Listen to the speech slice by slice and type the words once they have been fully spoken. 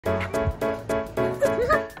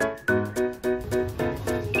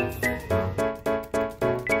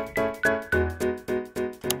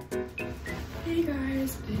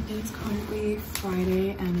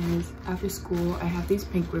school. I have these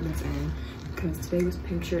pink ribbons in because today was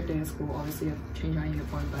pink shirt day at school. Obviously, I've changed my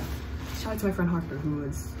uniform, but shout out to my friend Harper who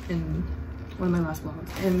was in one of my last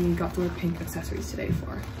vlogs, and we got to wear pink accessories today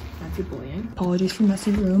for anti-bullying. Apologies for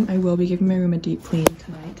messy room. I will be giving my room a deep clean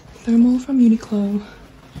tonight. Thermal from Uniqlo,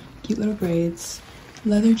 cute little braids,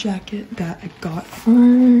 leather jacket that I got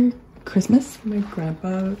for Christmas from my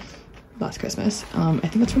grandpa last Christmas. I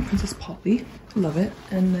think it's from Princess Polly. Love it.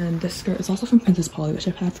 And then this skirt is also from Princess Polly, which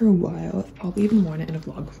I've had for a while. I've probably even worn it in a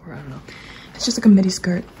vlog before, I don't know. It's just like a midi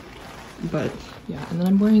skirt, but yeah. And then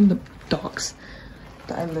I'm wearing the docs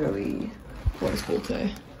that I literally wore to school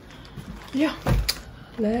today. Yeah,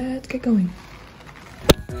 let's get going.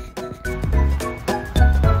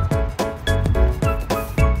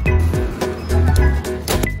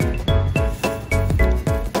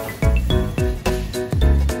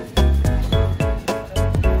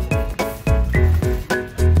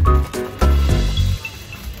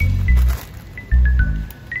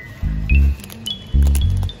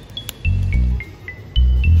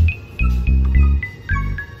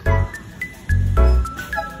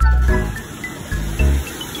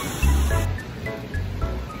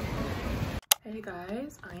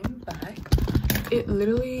 Guys, I'm back. It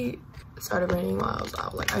literally started raining while I was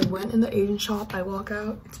out. Like, I went in the Asian shop, I walk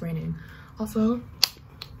out, it's raining. Also,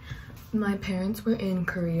 my parents were in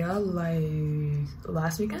Korea like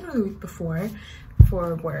last weekend or the week before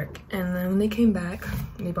for work, and then when they came back,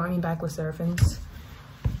 they brought me back with Seraphim's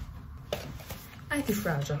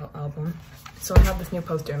Anti-Fragile album. So I have this new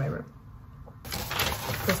poster in my room.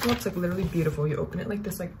 This looks like literally beautiful. You open it like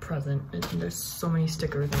this like present, and there's so many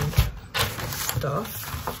stickers and stuff.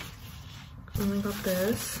 And I got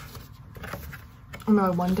this. Oh my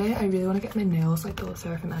god, one day I really want to get my nails like the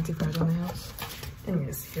Seraphim Anti-Fragile nails.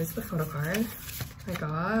 Anyways, here's the photo card. I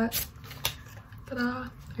got, ta-da!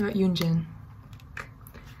 I got Yoonjin.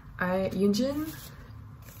 Yoonjin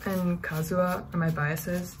and Kazuha are my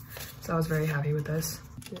biases, so I was very happy with this.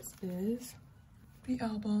 This is the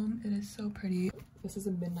album. It is so pretty. This is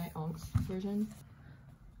a Midnight Onks version.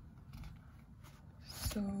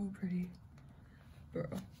 So pretty. Bro,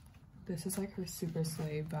 this is like her super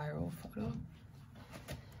slay viral photo.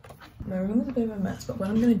 My room is a bit of a mess, but what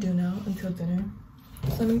I'm gonna do now until dinner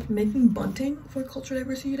is I'm making bunting for Cultural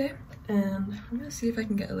Diversity Day, and I'm gonna see if I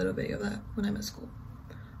can get a little video of that when I'm at school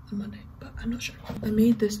on Monday, but I'm not sure. I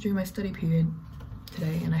made this during my study period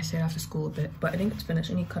today, and I stayed after school a bit, but I think it's finished.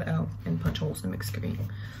 I need to cut it out and punch holes and mix screen.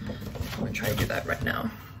 I'm gonna try to do that right now,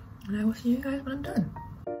 and I will see you guys when I'm done.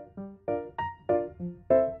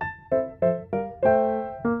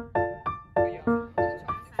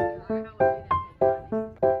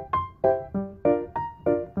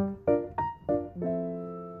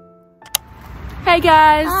 Hey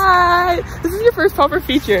guys! Hi! This is your first proper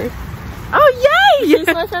feature. Oh yay! This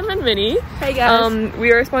is my friend Minnie. Hey guys!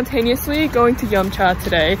 We are spontaneously going to Yumcha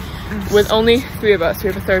today with only 3 of us.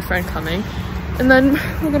 We have a 3rd friend coming. And then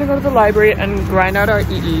we're gonna go to the library and grind out our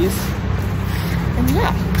EEs. And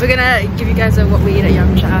yeah. We're gonna give you guys what we eat at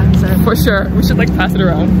Yumcha. So. For sure. We should like pass it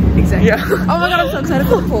around. Exactly. Yeah. Oh my god, I'm so excited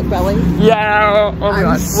for the pork belly. Yeah! Oh my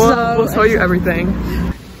god. So we'll show you everything.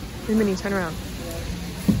 Hey Minnie, turn around.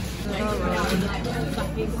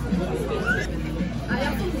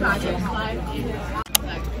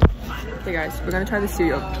 Hey guys, we're gonna try the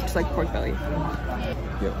cereal, just like pork belly.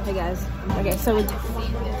 Yep. Hey guys. Okay, so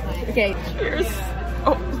okay. Cheers.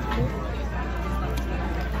 Oh.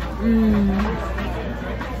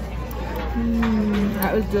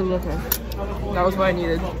 That was delicious. That was what I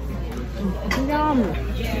needed.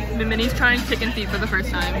 Yum. Minnie's trying chicken feet for the first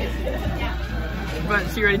time, but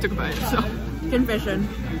she already took a bite, so. Confession.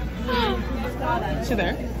 Is she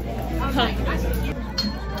there?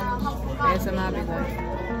 ASMR big life.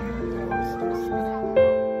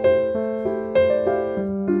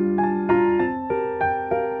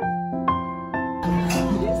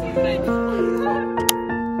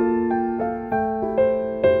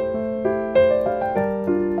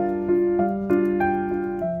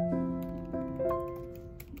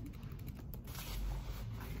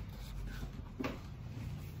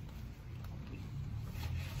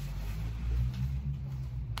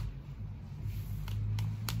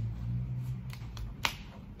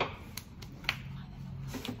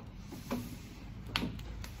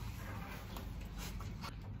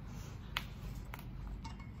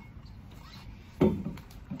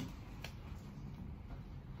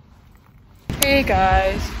 Hey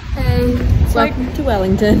guys. Hey. Welcome to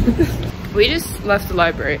Wellington. We just left the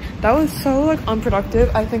library. That was so like unproductive.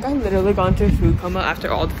 I think I literally got into a food coma after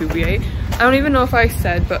all the food we ate. I don't even know if I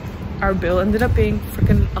said, but our bill ended up being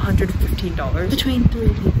freaking $115. Between 3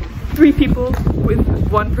 people. 3 people with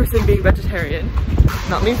 1 person being vegetarian.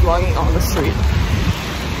 Not me vlogging on the street.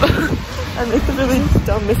 I made the really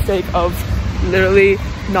dumb mistake of literally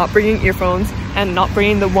not bringing earphones and not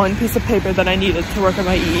bringing the 1 piece of paper that I needed to work on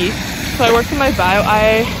my EE. So I worked on my bio,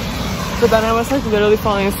 but then I was like literally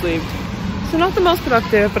falling asleep. So not the most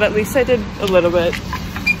productive, but at least I did a little bit.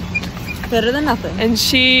 Better than nothing. And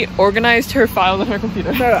she organized her files on her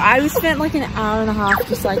computer. Bro, I spent like an hour and a half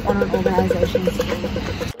just like on an organization.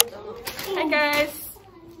 Hi guys.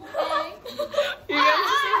 Hi. You guys want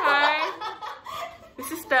to say hi?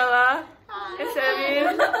 This is Stella. Hi. It's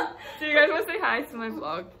Evan. Do you guys want to say hi to my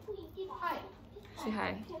vlog? Hi. Say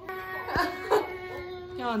hi.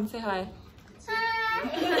 Yon, say hi.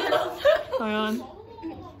 Yon.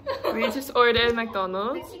 We just ordered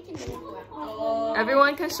McDonald's.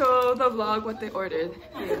 Everyone can show the vlog what they ordered.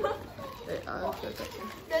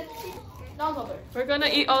 We're gonna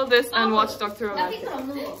eat all this and watch Dr. Romantic.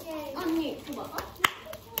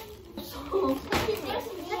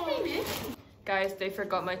 Guys, they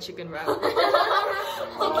forgot my chicken wrap.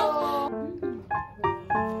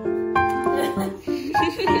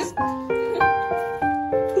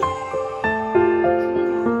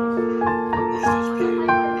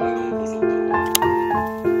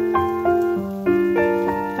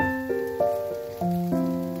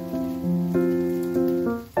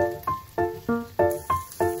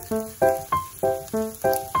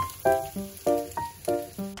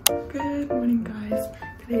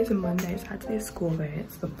 Today is a Monday, it's actually a school day.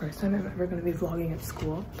 It's the first time I'm ever going to be vlogging at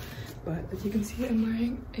school. But as you can see, I'm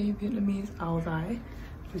wearing a Vietnamese ao dai,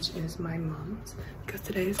 which is my mom's, because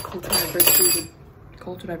today is cultural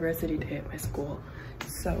diversity day at my school.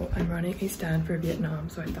 So I'm running a stand for Vietnam,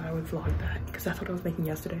 so I thought I would vlog that, because that's what I was making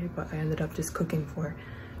yesterday, but I ended up just cooking for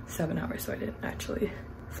 7 hours, so I didn't actually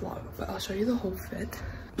vlog. But I'll show you the whole fit.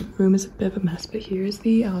 The room is a bit of a mess, but here's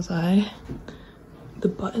the ao dai. The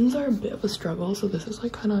buttons are a bit of a struggle, so this is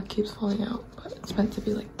like kind of keeps falling out, but it's meant to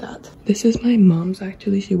be like that. This is my mom's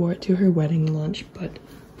actually. She wore it to her wedding lunch, but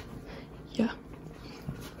yeah.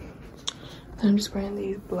 And I'm just wearing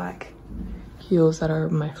these black heels that are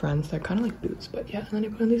my friends. They're kind of like boots, but yeah. And then I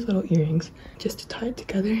put on these little earrings just to tie it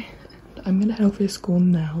together. I'm gonna head over to school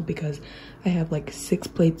now because I have like 6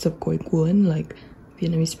 plates of goi guan, like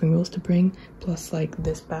Vietnamese spring rolls to bring, plus like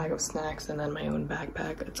this bag of snacks and then my own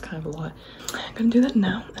backpack. It's kind of a lot. I'm gonna do that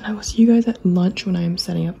now, and I will see you guys at lunch when I'm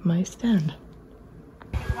setting up my stand.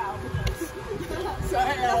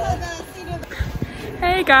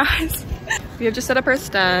 Hey guys! We have just set up our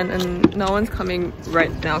stand and no one's coming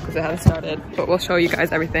right now because it hasn't started, but we'll show you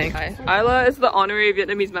guys everything. Hi. Isla is the honorary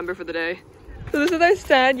Vietnamese member for the day. So this is our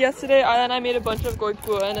stand. Yesterday, Isla and I made a bunch of goi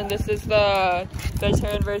guan, and this is the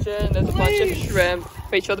vegetarian version. There's a bunch of shrimp.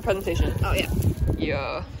 Wait, show the presentation. Oh yeah.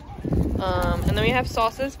 Yeah. And then we have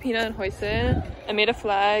sauces, peanut and hoisin. I made a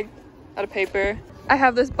flag out of paper. I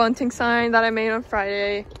have this bunting sign that I made on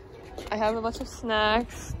Friday. I have a bunch of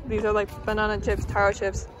snacks. These are like banana chips, taro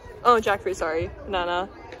chips. Oh, jackfruit, sorry. Banana.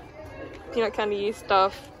 Peanut candy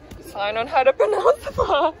stuff. Sign on how to pronounce the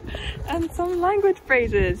pho. And some language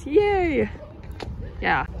phrases. Yay!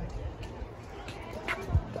 Yeah.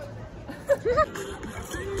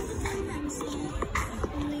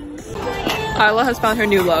 Isla has found her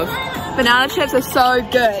new love. Banana chips are so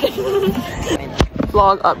good.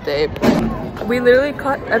 Vlog update. We literally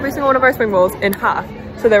cut every single one of our spring rolls in half.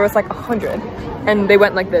 So there was like 100. And they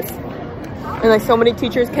went like this. And like so many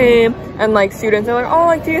teachers came and like students are like, oh,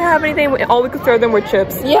 like do you have anything? All we could throw them were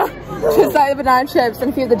chips. Yeah. Just like the banana chips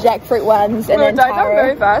and a few of the jackfruit ones. And then died down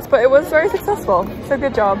very fast, but it was very successful. So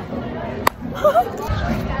good job.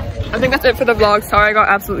 I think that's it for the vlog. Sorry I got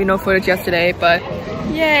absolutely no footage yesterday, but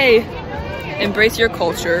yay. Embrace your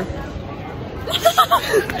culture.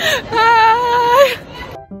 Bye.